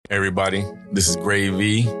Everybody, this is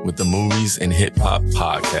Gravy with the Movies and Hip Hop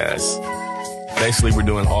Podcast. Basically, we're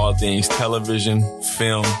doing all things television,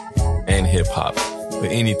 film, and hip hop,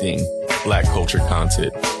 but anything Black culture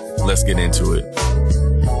content. Let's get into it.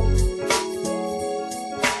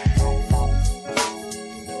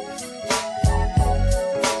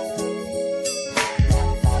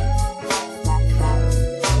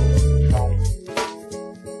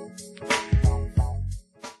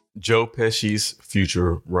 Joe Pesci's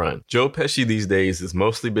future run. Joe Pesci these days has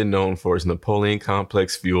mostly been known for his Napoleon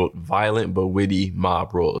complex-fueled, violent but witty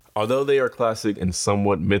mob roles. Although they are classic and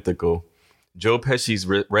somewhat mythical, Joe Pesci's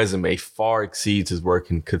resume far exceeds his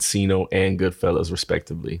work in Casino and Goodfellas,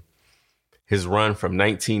 respectively. His run from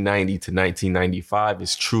 1990 to 1995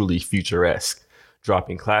 is truly futuresque,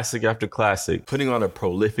 dropping classic after classic, putting on a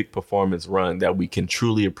prolific performance run that we can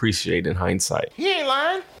truly appreciate in hindsight. He ain't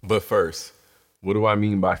lying. But first, what do I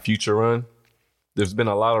mean by future run? There's been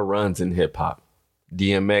a lot of runs in hip hop.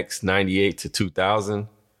 DMX 98 to 2000,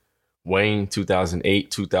 Wayne 2008,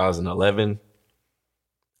 2011,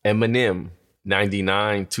 Eminem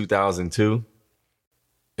 99, 2002.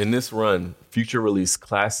 In this run, Future released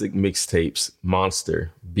classic mixtapes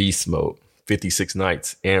Monster, Beast Mode, 56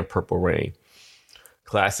 Nights, and Purple Rain.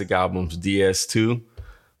 Classic albums DS2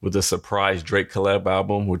 with a surprise Drake collab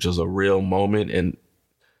album, which was a real moment and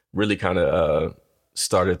really kind of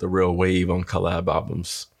started the real wave on collab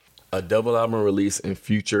albums. A double album release in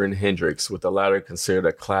Future and Hendrix, with the latter considered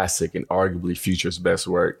a classic and arguably Future's best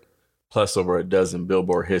work, plus over a dozen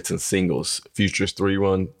Billboard hits and singles. Future's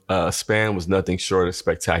three-run span was nothing short of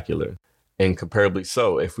spectacular. And comparably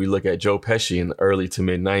so, if we look at Joe Pesci in the early to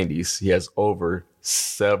mid-90s, he has over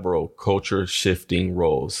several culture-shifting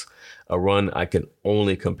roles, a run I can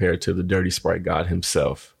only compare to the Dirty Sprite God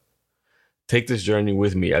himself. Take this journey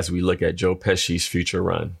with me as we look at Joe Pesci's future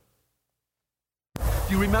run.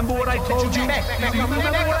 You remember what I told you? 1 minute.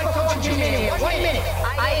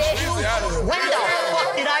 I asked you, when the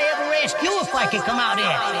fuck did I ever ask you if I could come out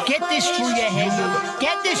here? Get this through your head, you.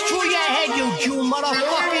 Get this through your head, you Jew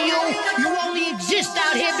motherfucker, you. You only exist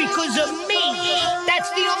out here because of me.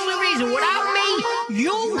 That's the only reason. Without me,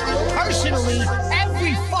 you, personally,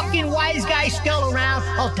 every fucking wise guy still around,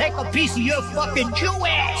 I'll take a piece of your fucking Jew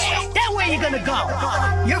ass. That way you're gonna go.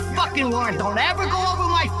 Your fucking warrant don't ever go over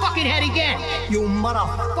my fucking head again. You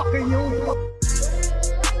motherfucker, you.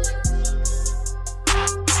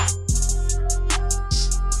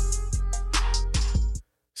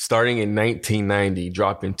 Starting in 1990,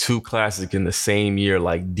 dropping two classics in the same year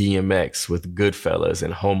like DMX with Goodfellas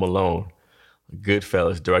and Home Alone.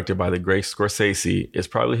 Goodfellas, directed by the great Scorsese, is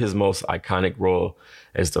probably his most iconic role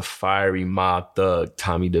as the fiery mob thug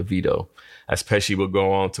Tommy DeVito, as Pesci will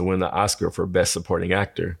go on to win the Oscar for Best Supporting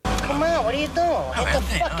Actor. Come on, what are you doing? Get the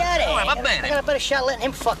fuck out of here. I got a better shot letting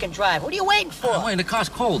him fucking drive. What are you waiting for? Wait, the car's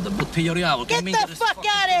cold. Get the fuck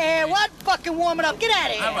out of here. What? Fucking warm it up. Get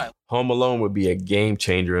out of here. All right. Home Alone would be a game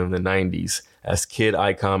changer in the 90s, as kid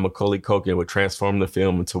icon Macaulay Culkin would transform the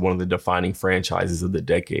film into one of the defining franchises of the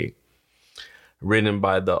decade. Written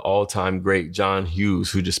by the all-time great John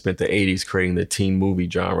Hughes, who just spent the 80s creating the teen movie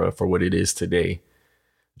genre for what it is today.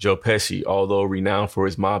 Joe Pesci, although renowned for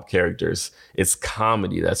his mob characters, it's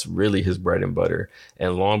comedy that's really his bread and butter.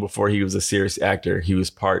 And long before he was a serious actor, he was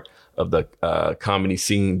part of the comedy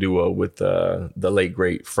singing duo with the late,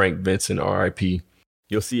 great Frank Vincent, R.I.P.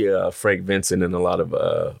 You'll see Frank Vincent in a lot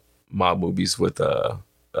of mob movies with Joe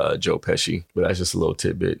Pesci, but that's just a little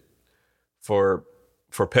tidbit. For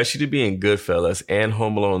Pesci to be in Goodfellas and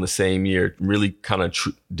Home Alone the same year really kind of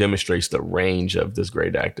demonstrates the range of this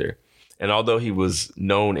great actor. And although he was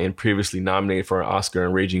known and previously nominated for an Oscar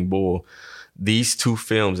in Raging Bull, these two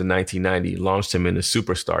films in 1990 launched him into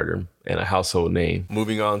superstardom and a household name.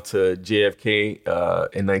 Moving on to JFK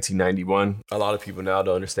in 1991. A lot of people now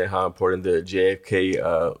don't understand how important the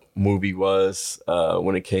JFK movie was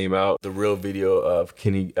when it came out. The real video of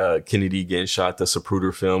Kennedy getting shot, the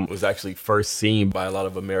Zapruder film, was actually first seen by a lot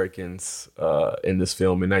of Americans in this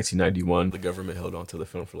film in 1991. The government held on to the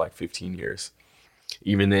film for like 15 years.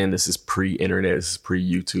 Even then, this is pre-internet, this is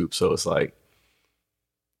pre-YouTube, so it's like,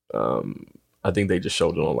 I think they just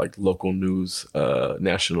showed it on like local news,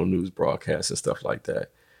 national news broadcasts and stuff like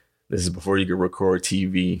that. This is before you could record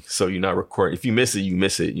TV, so you're not recording. If you miss it, you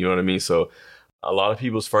miss it, you know what I mean? So a lot of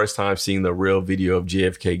people's first time seeing the real video of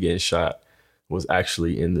JFK getting shot was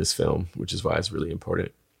actually in this film, which is why it's really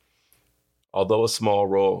important. Although a small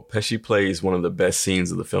role, Pesci plays one of the best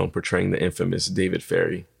scenes of the film, portraying the infamous David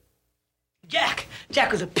Ferry.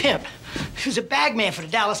 Jack was a pimp. He was a bagman for the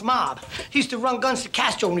Dallas mob. He used to run guns to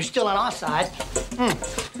Castro when he was still on our side.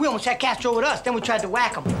 We almost had Castro with us, then we tried to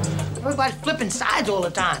whack him. Everybody's flipping sides all the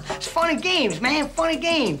time. It's fun and games, man. Fun and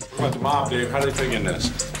games. What about the mob, Dave? How do they fit in this?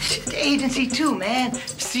 The agency, too, man.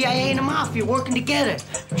 CIA and the mafia working together.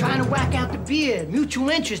 Trying to whack out the beard. Mutual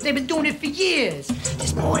interest. They've been doing it for years.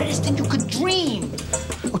 There's more of this than you could dream.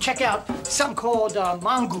 Well, check out something called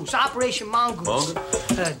Mongoose. Operation Mongoose.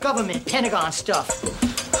 Government, Pentagon stuff.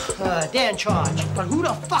 They're in charge. But who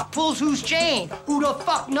the fuck pulls whose chain? Who the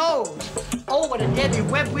fuck knows? Oh, what a deadly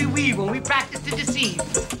web we weave when we practice to deceive.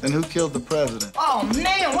 Then who killed the president? Oh,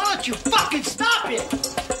 man, why don't you fucking stop it?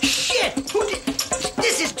 Shit! Who did...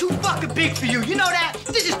 This is too fucking big for you, you know that?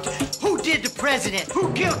 This is... Who did the president?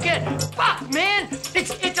 Who killed Kid? Fuck, man!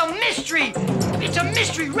 It's a mystery! It's a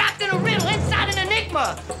mystery wrapped in a riddle inside an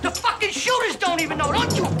enigma! The fucking shooters don't even know,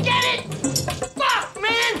 don't you get it? Fuck,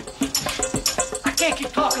 man! I can't keep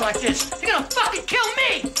talking like this. They're gonna fucking kill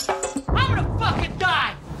me! I'm gonna fucking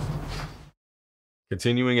die!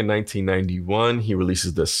 Continuing in 1991, he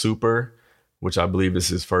releases The Super, which I believe is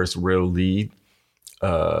his first real lead.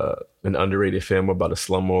 An underrated film about a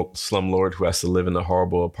slumlord who has to live in the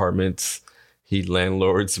horrible apartments he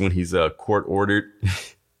landlords when he's court ordered.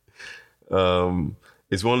 It's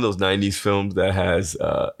one of those 90s films that has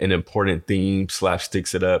an important theme,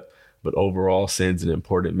 slapsticks it up, but overall sends an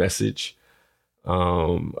important message.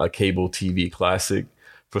 A cable TV classic.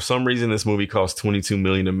 For some reason, this movie cost $22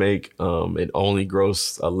 million to make. It only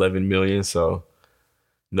grossed $11 million, so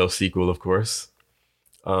no sequel, of course.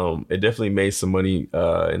 It definitely made some money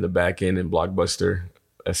in the back end in Blockbuster,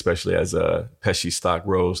 especially as Pesci stock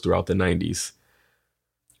rose throughout the 90s.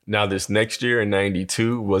 Now, this next year in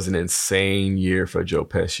 92 was an insane year for Joe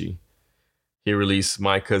Pesci. He released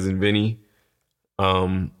My Cousin Vinny,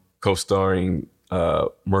 co-starring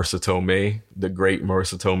Marissa Tomei, the great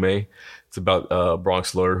Marissa Tomei. It's about a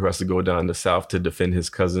Bronx lawyer who has to go down to the South to defend his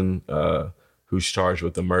cousin who's charged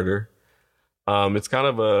with the murder. It's kind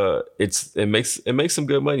of it makes some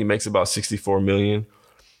good money. It makes about $64 million.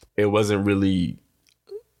 It wasn't really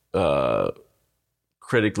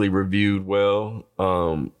critically reviewed well,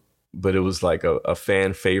 but it was like a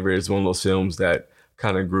fan favorite. It's one of those films that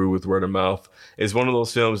kind of grew with word of mouth. It's one of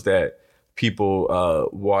those films that people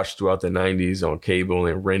watched throughout the 90s on cable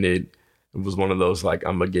and rented. It was one of those like,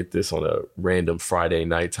 I'm gonna get this on a random Friday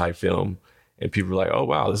night type film, and people were like, oh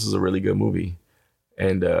wow, this is a really good movie.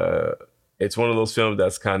 And it's one of those films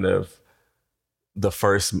that's kind of the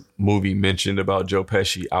first movie mentioned about Joe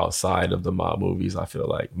Pesci outside of the mob movies. I feel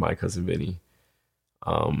like My Cousin Vinny,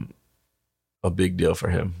 a big deal for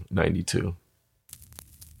him, 92.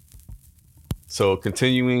 So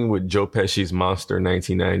continuing with Joe Pesci's Monster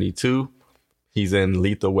 1992, he's in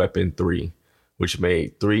Lethal Weapon 3, which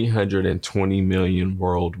made $320 million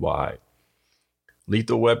worldwide.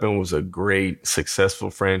 Lethal Weapon was a great, successful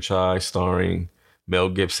franchise starring Mel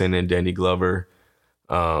Gibson and Danny Glover.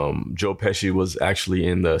 Joe Pesci was actually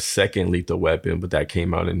in the second Lethal Weapon, but that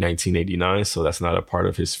came out in 1989, so that's not a part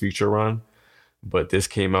of his feature run. But this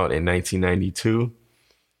came out in 1992,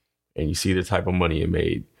 and you see the type of money it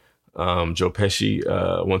made. Joe Pesci,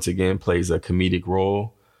 once again, plays a comedic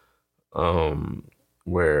role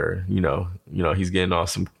where, you know, he's getting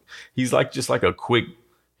awesome. He's like just like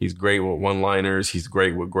he's great with one-liners. He's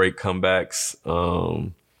great with great comebacks.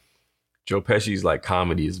 Joe Pesci's like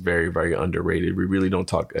comedy is very, very underrated. We really don't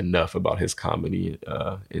talk enough about his comedy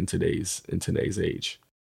in today's age.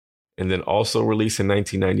 And then also released in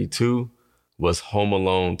 1992 was Home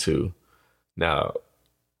Alone 2. Now,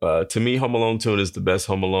 to me, Home Alone 2 is the best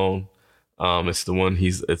Home Alone. It's the one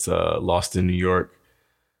it's Lost in New York.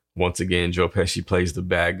 Once again, Joe Pesci plays the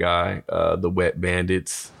bad guy, the Wet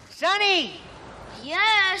Bandits. Sonny!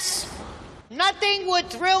 Yes? Nothing would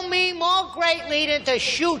thrill me more greatly than to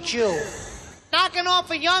shoot you. Knocking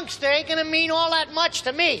off a youngster ain't gonna mean all that much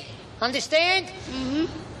to me. Understand? Mm-hmm.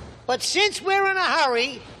 But since we're in a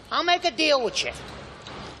hurry, I'll make a deal with you.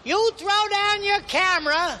 You throw down your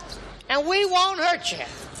camera, and we won't hurt you.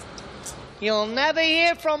 You'll never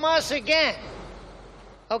hear from us again.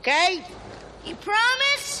 Okay? You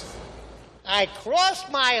promise? I cross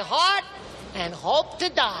my heart and hope to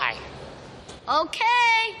die.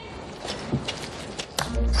 Okay.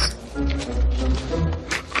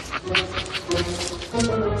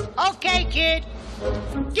 Okay, kid.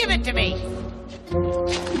 Give it to me.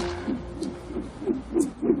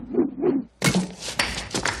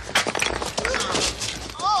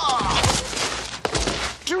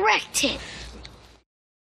 Direct it.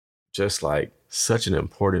 Just like such an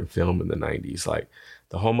important film in the 90s. Like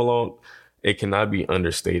the Home Alone, it cannot be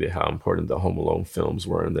understated how important the Home Alone films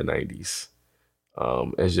were in the 90s.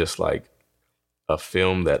 It's just like a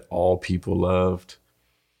film that all people loved.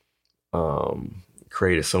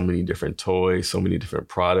 created so many different toys, so many different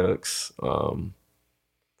products,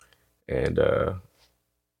 and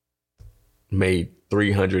made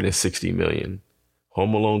 $360 million.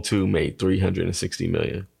 Home Alone 2 made $360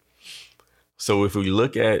 million. So if we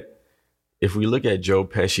look at Joe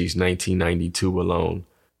Pesci's 1992 alone,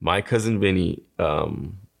 My Cousin Vinny,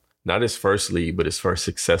 not his first lead, but his first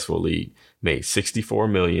successful lead, made $64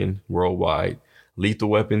 million worldwide. Lethal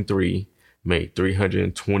Weapon 3 made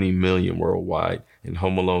 $320 million worldwide, and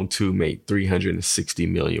Home Alone 2 made $360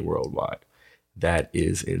 million worldwide. That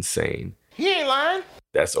is insane. He ain't lying.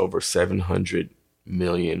 That's over $700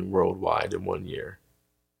 million worldwide in 1 year.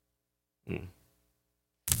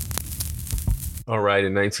 All right,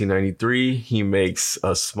 in 1993, he makes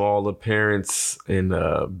a small appearance in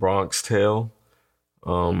Bronx Tale.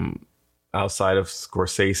 Outside of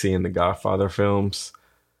Scorsese and the Godfather films,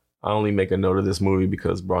 I only make a note of this movie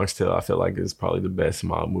because Bronx Tale, I feel like, is probably the best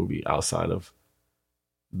mob movie outside of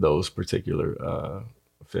those particular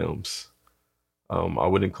films. I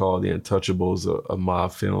wouldn't call The Untouchables a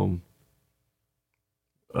mob film.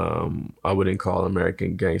 I wouldn't call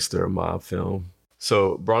American Gangster a mob film.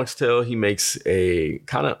 So Bronx Tale, he makes a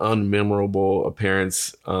kind of unmemorable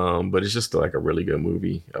appearance, but it's just like a really good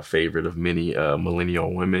movie, a favorite of many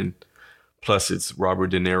millennial women. Plus, it's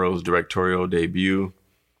Robert De Niro's directorial debut.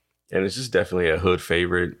 And it's just definitely a hood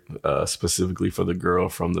favorite, specifically for the girl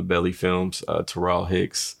from the Belly films, Terrell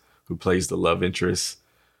Hicks, who plays the love interest.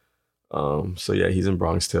 So yeah, he's in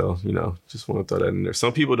Bronx Tale, just want to throw that in there.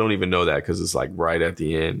 Some people don't even know that because it's like right at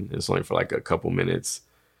the end. It's only for like a couple minutes.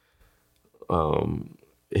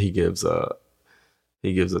 He gives a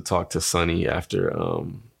talk to Sonny after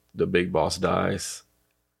the big boss dies.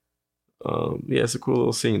 Yeah, it's a cool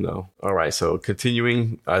little scene though. All right, so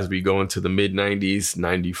continuing as we go into the mid 90s,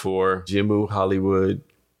 94, Jimu Hollywood.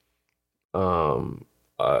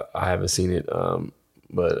 I haven't seen it,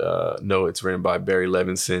 but no, it's written by Barry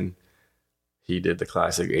Levinson. He did the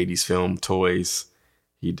classic 80s film Toys.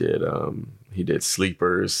 He did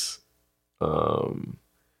Sleepers.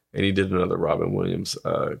 And he did another Robin Williams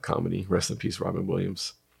comedy. Rest in peace, Robin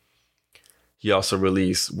Williams. He also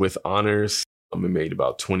released With Honors. It made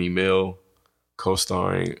about 20 mil,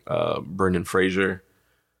 co-starring Brendan Fraser.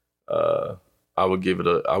 I would give it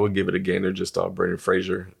a gander just off Brendan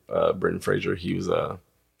Fraser. Brendan Fraser, he was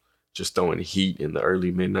just throwing heat in the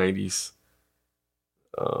early mid 90s.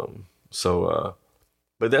 But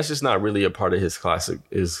that's just not really a part of his classic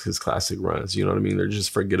runs. You know what I mean? They're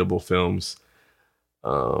just forgettable films.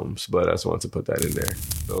 But I just wanted to put that in there.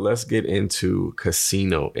 So let's get into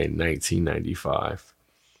Casino in 1995.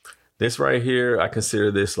 This right here, I consider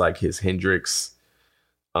this like his Hendrix.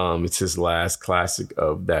 It's his last classic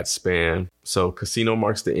of that span. So Casino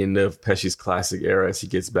marks the end of Pesci's classic era as he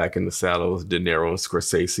gets back in the saddle with De Niro and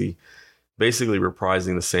Scorsese, basically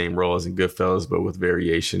reprising the same role as in Goodfellas, but with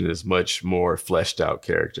variation in his much more fleshed out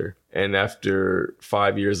character. And after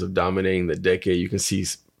 5 years of dominating the decade, you can see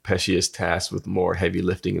Pesci is tasked with more heavy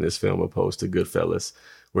lifting in this film opposed to Goodfellas,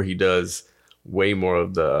 where he does way more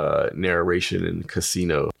of the narration in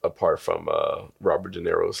Casino, apart from Robert De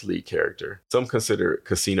Niro's lead character. Some consider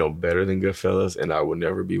Casino better than Goodfellas, and I would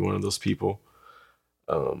never be one of those people.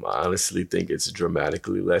 I honestly think it's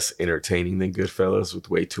dramatically less entertaining than Goodfellas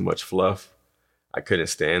with way too much fluff. I couldn't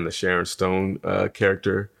stand the Sharon Stone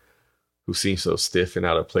character, who seems so stiff and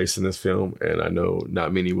out of place in this film, and I know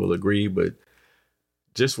not many will agree, but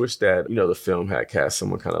just wish that, the film had cast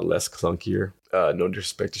someone kind of less clunkier. No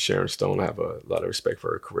disrespect to Sharon Stone. I have a lot of respect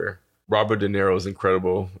for her career. Robert De Niro is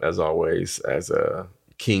incredible, as always, as a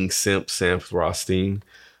King Simp, Sam Rothstein,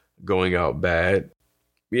 going out bad.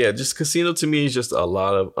 Yeah, just Casino to me is just a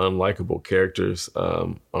lot of unlikable characters.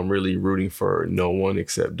 I'm really rooting for no one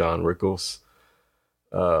except Don Rickles.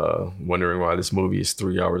 Wondering why this movie is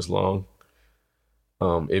 3 hours long.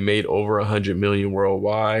 It made over 100 million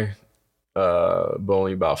worldwide. But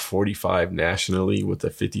only about 45 nationally with a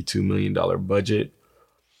 $52 million budget.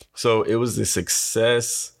 So it was a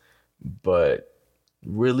success, but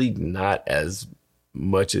really not as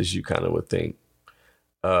much as you kind of would think.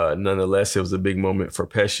 Nonetheless, it was a big moment for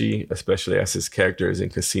Pesci, especially as his characters in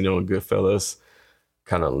Casino and Goodfellas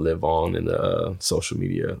kind of live on in the social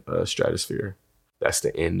media stratosphere. That's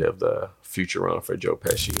the end of the future run for Joe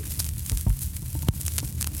Pesci.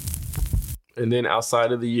 And then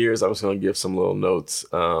outside of the years, I was going to give some little notes.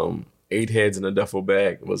 Eight Heads in a Duffel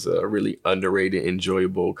Bag was a really underrated,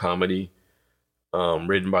 enjoyable comedy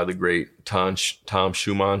written by the great Tom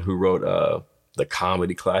Schumann, who wrote the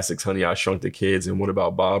comedy classics Honey, I Shrunk the Kids and What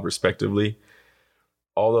About Bob, respectively.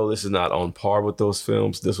 Although this is not on par with those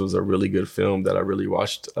films, this was a really good film that I really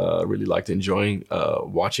liked enjoying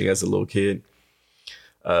watching as a little kid.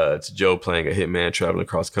 It's Joe playing a hitman traveling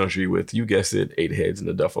across country with, you guessed it, 8 heads in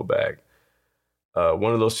a duffel bag.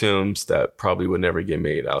 One of those films that probably would never get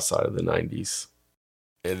made outside of the 90s.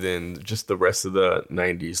 And then just the rest of the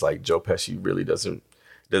 90s, like Joe Pesci really doesn't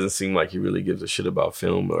seem like he really gives a shit about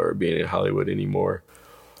film or being in Hollywood anymore.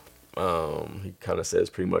 He kind of says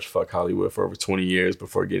pretty much fuck Hollywood for over 20 years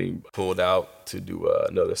before getting pulled out to do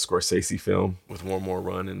another Scorsese film with one more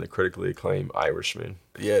run in the critically acclaimed Irishman.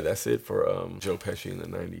 Yeah, that's it for Joe Pesci in the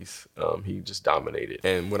 90s. He just dominated.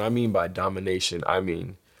 And what I mean by domination,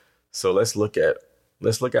 so let's look at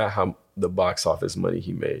how the box office money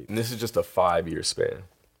he made. And this is just a 5-year span.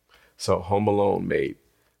 So Home Alone made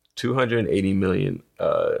 $280 million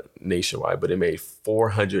nationwide, but it made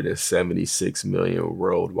 $476 million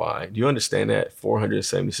worldwide. Do you understand that?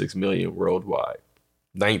 $476 million worldwide.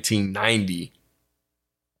 1990.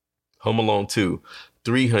 Home Alone 2,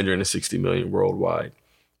 $360 million worldwide.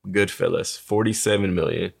 Goodfellas, $47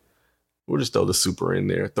 million. We'll just throw the super in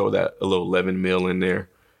there. Throw that a little 11 mil in there.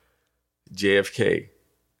 JFK,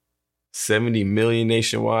 $70 million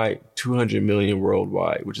nationwide, $200 million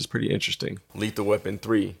worldwide, which is pretty interesting. Lethal Weapon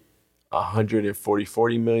 3,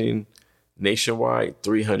 $140 million nationwide,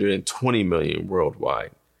 $320 million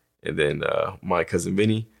worldwide. And then My Cousin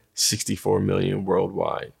Vinny, $64 million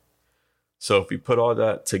worldwide. So if we put all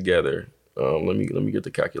that together, let me get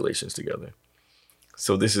the calculations together.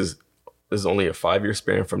 So this is only a 5-year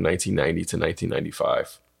span from 1990 to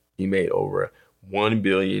 1995. He made over $1.4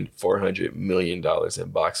 billion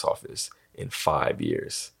in box office in 5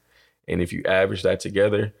 years. And if you average that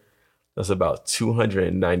together, that's about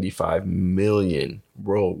 $295 million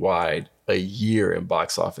worldwide a year in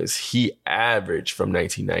box office. He averaged from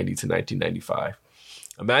 1990 to 1995.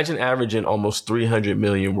 Imagine averaging almost $300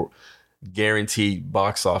 million guaranteed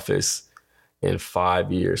box office in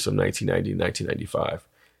 5 years from 1990 to 1995.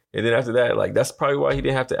 And then after that, like, that's probably why he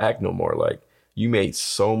didn't have to act no more. Like, you made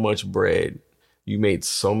so much bread. You made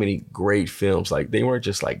so many great films. Like, they weren't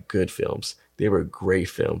just like good films. They were great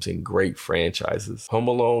films and great franchises. Home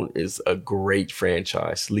Alone is a great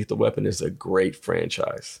franchise. Lethal Weapon is a great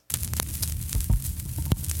franchise.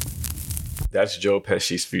 That's Joe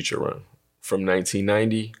Pesci's feature run. From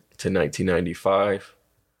 1990 to 1995,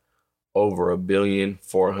 over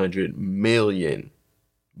 $1.4 billion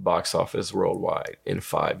box office worldwide in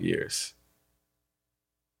 5 years.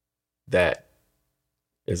 That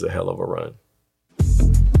is a hell of a run.